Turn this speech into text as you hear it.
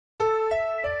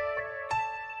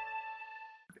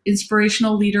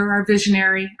inspirational leader, our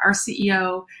visionary, our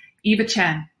CEO, Eva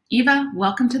Chen. Eva,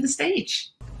 welcome to the stage.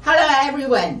 Hello,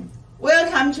 everyone.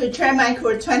 Welcome to Trend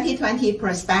Micro 2020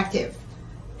 Perspective.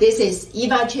 This is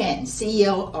Eva Chen,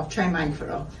 CEO of Trend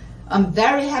Micro. I'm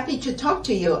very happy to talk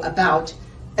to you about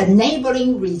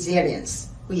enabling resilience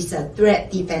with a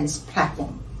threat defense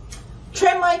platform.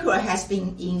 Trend Micro has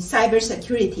been in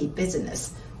cybersecurity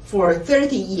business for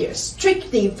 30 years,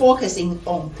 strictly focusing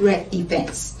on threat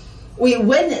defense. We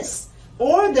witness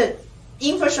all the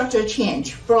infrastructure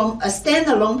change from a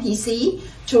standalone PC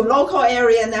to local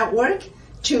area network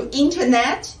to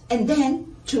internet and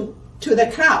then to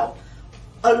the cloud.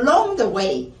 Along the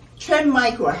way, Trend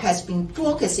Micro has been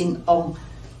focusing on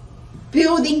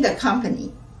building the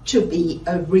company to be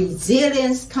a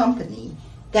resilience company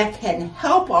that can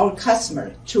help our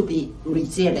customer to be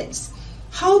resilient.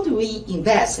 How do we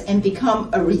invest and become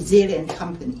a resilient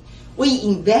company? We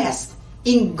invest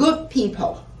in good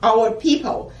people. Our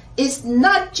people is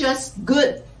not just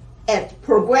good at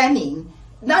programming,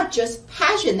 not just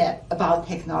passionate about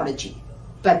technology,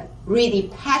 but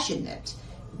really passionate,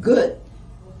 good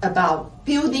about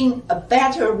building a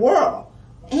better world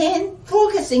and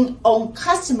focusing on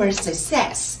customer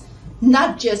success,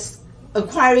 not just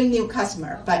acquiring new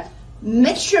customer, but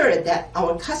make sure that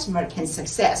our customer can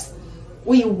success.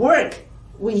 We work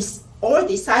with all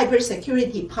the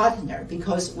cybersecurity partner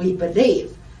because we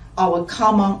believe our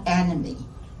common enemy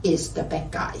is the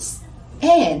bad guys.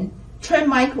 And Trend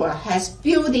Micro has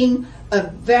building a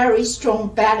very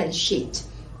strong balance sheet.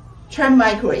 Trend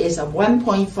Micro is a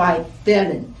 1.5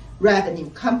 billion revenue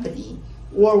company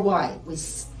worldwide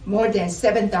with more than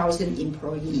 7,000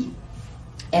 employees.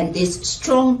 And this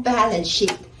strong balance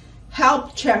sheet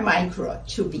helped Trend Micro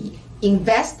to be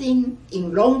investing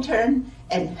in long term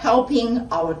and helping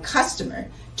our customer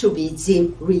to be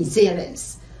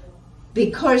resilient.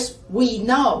 Because we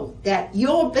know that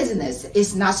your business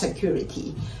is not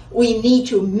security. We need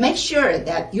to make sure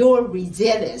that your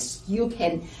resilience, you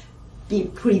can be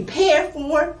prepared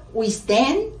for,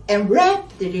 withstand, and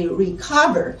rapidly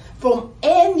recover from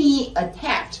any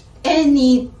attack,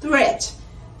 any threat,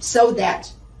 so that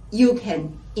you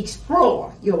can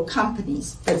explore your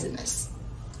company's business.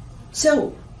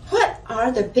 So what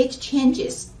are the big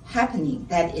changes happening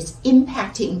that is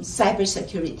impacting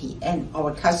cybersecurity and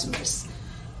our customers?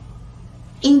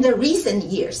 In the recent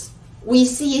years, we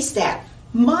see that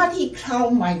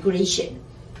multi-cloud migration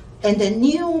and the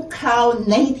new cloud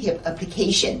native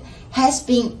application has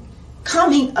been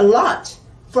coming a lot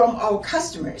from our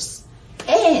customers.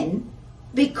 And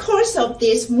because of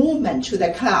this movement to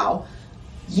the cloud,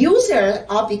 users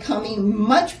are becoming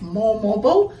much more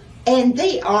mobile and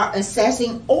they are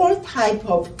accessing all type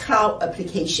of cloud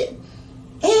application.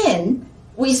 And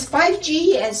with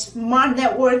 5G and smart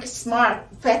network, smart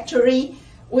factory,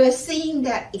 we're seeing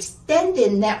that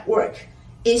extended network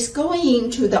is going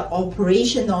into the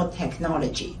operational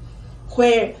technology,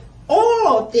 where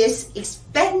all of this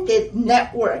expanded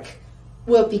network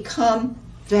will become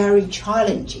very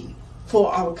challenging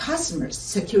for our customers'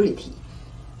 security.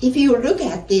 If you look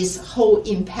at this whole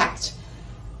impact,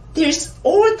 there's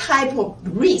all type of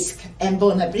risk and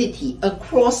vulnerability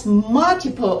across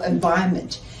multiple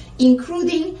environments,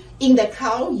 including in the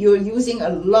cloud, you're using a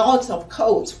lot of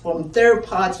codes from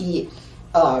third-party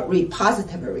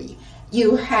repository.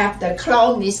 You have the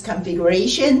cloud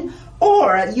misconfiguration,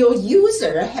 or your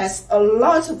user has a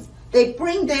lot of, they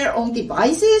bring their own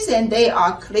devices and they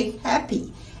are click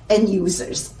happy end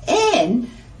users. And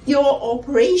your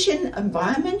operation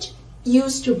environment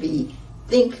used to be,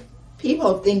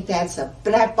 people think that's a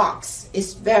black box.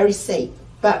 It's very safe.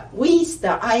 But with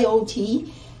the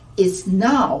IoT, it's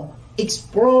now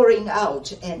exploring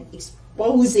out and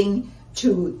exposing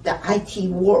to the IT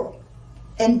world.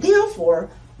 And therefore,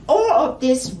 all of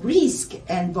this risk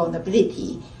and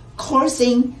vulnerability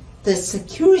causing the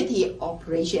security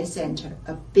operations center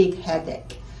a big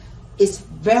headache. It's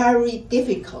very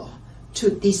difficult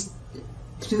to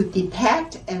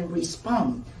detect and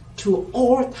respond to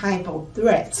all type of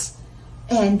threats.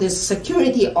 And the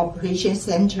security operations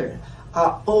center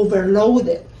are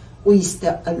overloaded with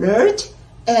the alert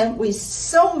and with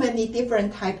so many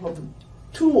different type of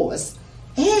tools.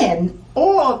 And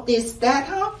all of this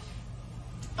data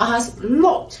are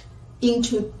locked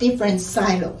into different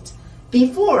silos.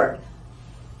 Before,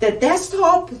 the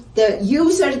desktop, the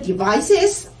user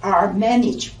devices are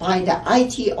managed by the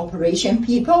IT operation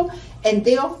people, and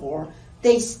therefore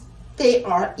they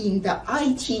are in the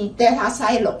IT data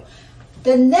silo.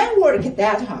 The network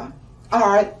data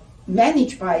are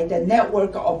managed by the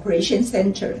Network Operation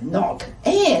Center, NOC,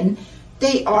 and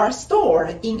they are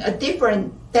stored in a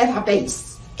different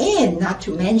database. And not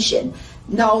to mention,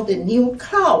 now the new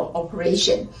cloud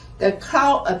operation, the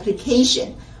cloud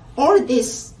application, all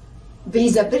this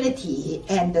visibility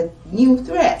and the new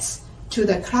threats to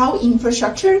the cloud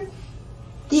infrastructure,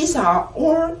 these are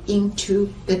all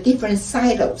into the different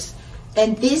silos.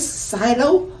 And this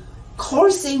silo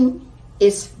coursing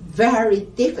is very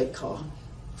difficult.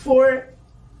 For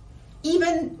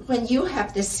even when you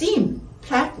have the same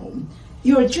platform,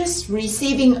 you're just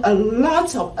receiving a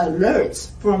lot of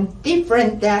alerts from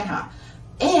different data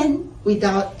and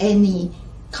without any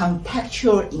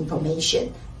contextual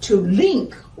information to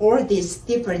link all these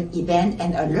different event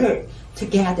and alert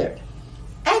together.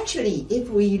 Actually, if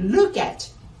we look at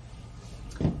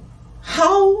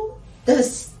how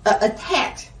does a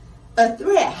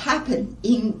threat happen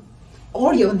in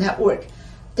audio network,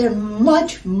 there's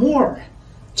much more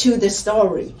to the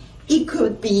story. It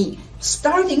could be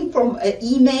starting from an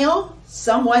email,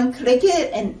 someone clicked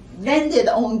it and landed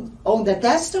on the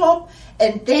desktop,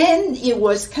 and then it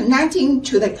was connecting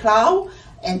to the cloud,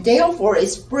 and therefore it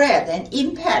spread and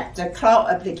impact the cloud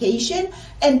application.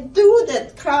 And through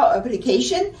the cloud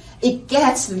application, it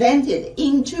gets landed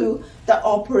into the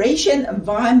operation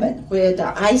environment where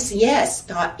the ICS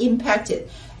got impacted,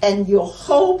 and your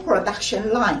whole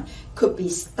production line could be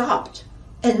stopped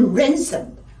and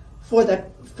ransomed for the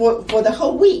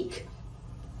whole week.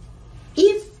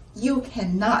 If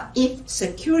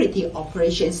Security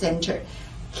Operations Center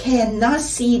cannot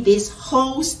see this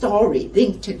whole story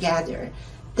linked together,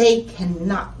 they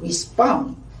cannot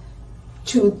respond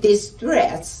to these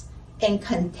threats and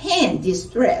contain these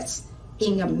threats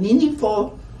in a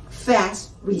meaningful, fast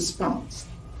response.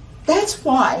 That's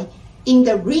why in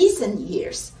the recent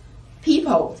years,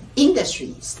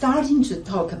 industry starting to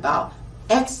talk about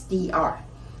XDR.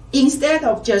 Instead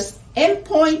of just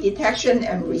endpoint detection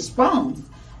and response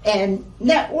and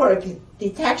network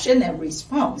detection and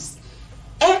response,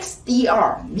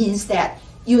 XDR means that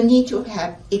you need to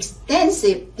have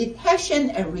extensive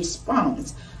detection and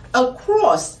response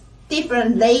across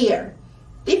different layers,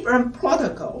 different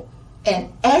protocol,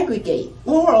 and aggregate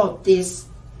all of this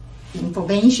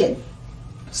information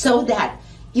so that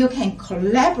you can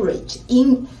collaborate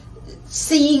in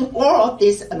seeing all of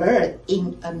this alert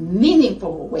in a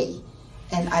meaningful way.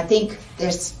 And I think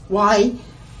that's why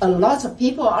a lot of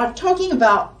people are talking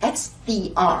about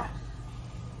XDR.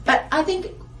 But I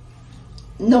think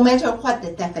no matter what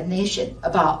the definition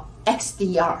about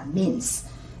XDR means,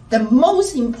 the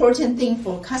most important thing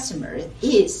for customers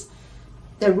is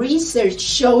the research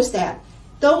shows that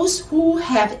those who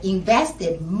have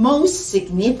invested most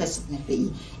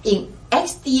significantly in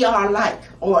XDR-like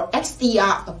or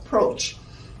XDR approach,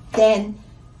 then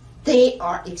they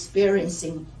are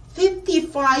experiencing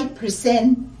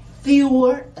 55%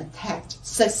 fewer attacks,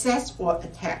 successful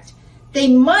attacks. They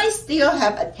might still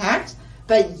have attacks,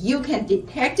 but you can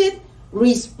detect it,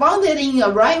 respond it in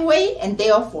the right way, and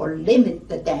therefore limit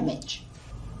the damage.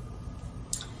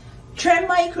 Trend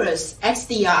Micro's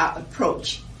XDR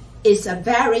approach is a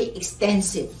very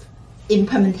extensive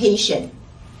implementation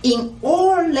in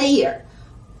all layers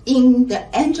in the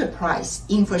enterprise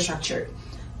infrastructure.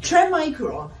 Trend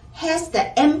Micro has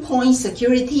the endpoint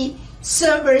security,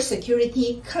 server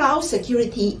security, cloud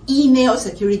security, email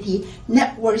security,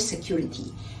 network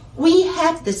security. We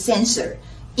have the sensor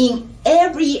in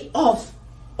every of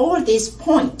all these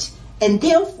points, and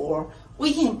therefore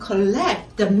we can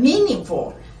collect the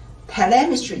meaningful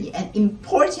telemetry and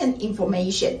important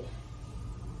information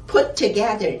put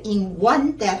together in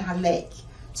one data lake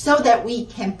so that we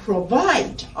can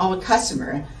provide our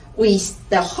customer with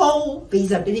the whole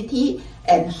visibility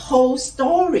and whole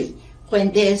story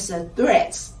when there's a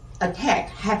attack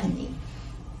happening.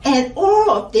 And all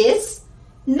of this,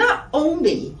 not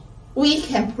only we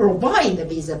can provide the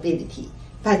visibility,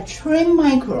 but Trend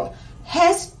Micro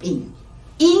has been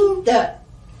in the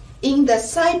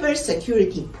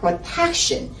cybersecurity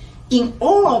protection in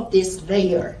all of this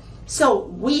layer. So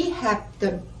we have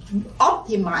the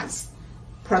optimized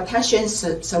protection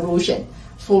solution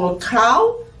for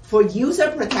cloud, for user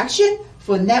protection,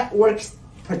 for network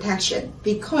protection.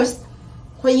 Because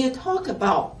when you talk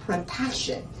about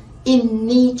protection, it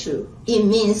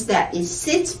means that it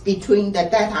sits between the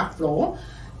data flow,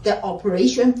 the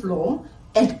operation flow,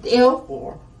 and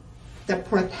therefore the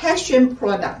protection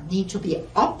product need to be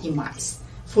optimized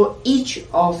for each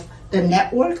of the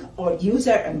network or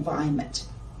user environment.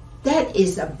 That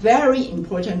is a very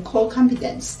important core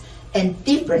competence and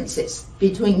differences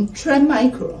between Trend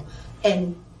Micro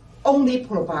and only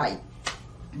provide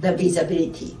the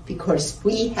visibility, because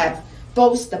we have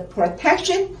both the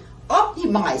protection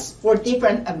optimized for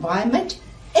different environment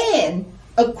and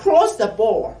across the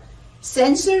board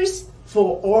sensors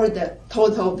for all the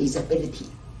total visibility.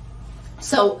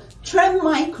 So Trend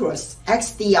Micro's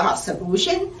XDR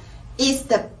solution is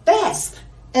the best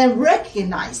and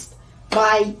recognized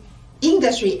by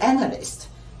industry analysts.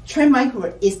 Trend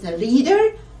Micro is the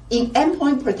leader in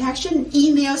endpoint protection,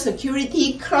 email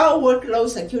security, cloud workload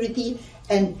security,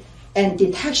 and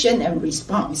detection and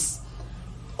response.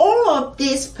 All of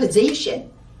this position,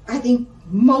 I think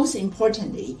most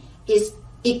importantly, is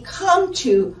it comes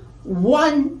to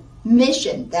one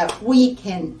mission that we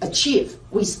can achieve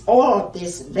with all of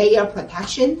this layer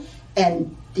protection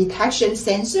and detection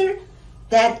sensor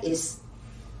that is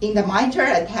in the MITRE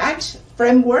ATT&CK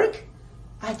framework.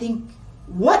 I think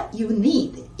what you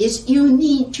need is you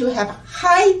need to have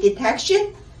high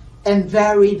detection and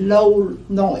very low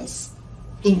noise.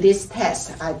 In this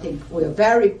test, I think we're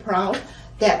very proud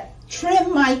that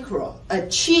Trend Micro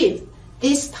achieved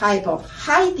this type of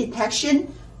high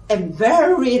detection and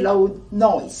very low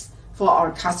noise for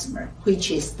our customer,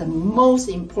 which is the most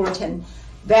important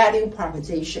value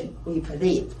proposition we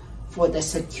believe for the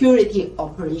security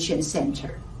operations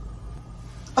center.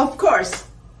 Of course,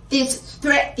 this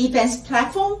threat defense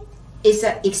platform is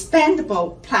an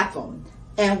expandable platform,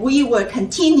 and we will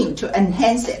continue to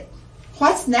enhance it.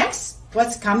 What's next?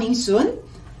 What's coming soon?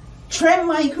 Trend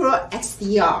Micro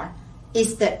XDR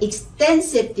is the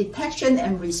extensive detection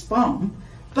and response,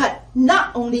 but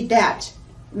not only that,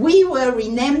 we will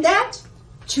rename that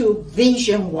to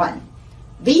Vision 1.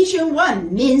 Vision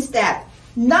 1 means that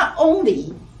not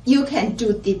only you can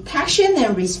do detection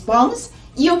and response,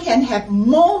 you can have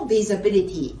more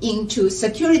visibility into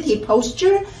security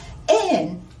posture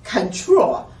and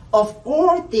control of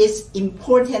all these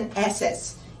important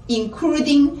assets,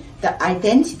 including the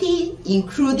identity,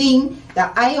 including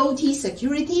the IoT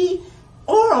security,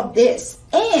 all of this.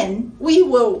 And we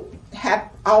will have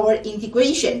our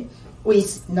integration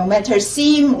with no matter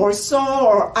SIEM or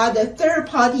SOAR or other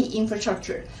third-party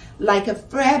infrastructure like a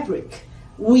Fabric.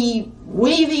 We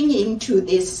weaving into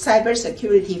this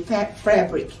cybersecurity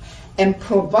fabric and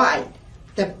provide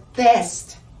the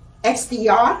best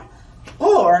XDR,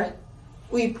 or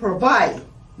we provide,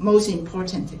 most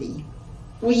importantly,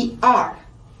 we are,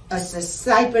 as a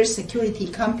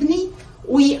cybersecurity company,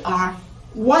 we are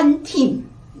one team,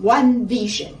 one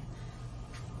vision.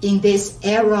 In this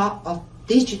era of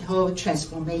digital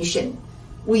transformation,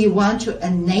 we want to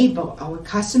enable our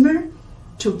customer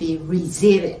to be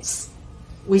resilient.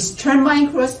 With Trend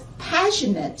Micro's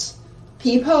passionate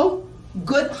people,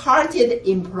 good-hearted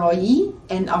employee,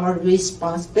 and our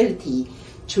responsibility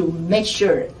to make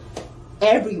sure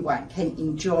everyone can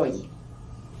enjoy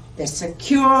the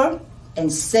secure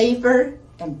and safer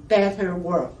and better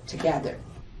world together.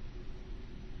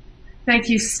 Thank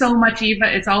you so much,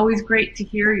 Eva. It's always great to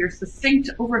hear your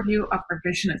succinct overview of our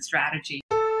vision and strategy.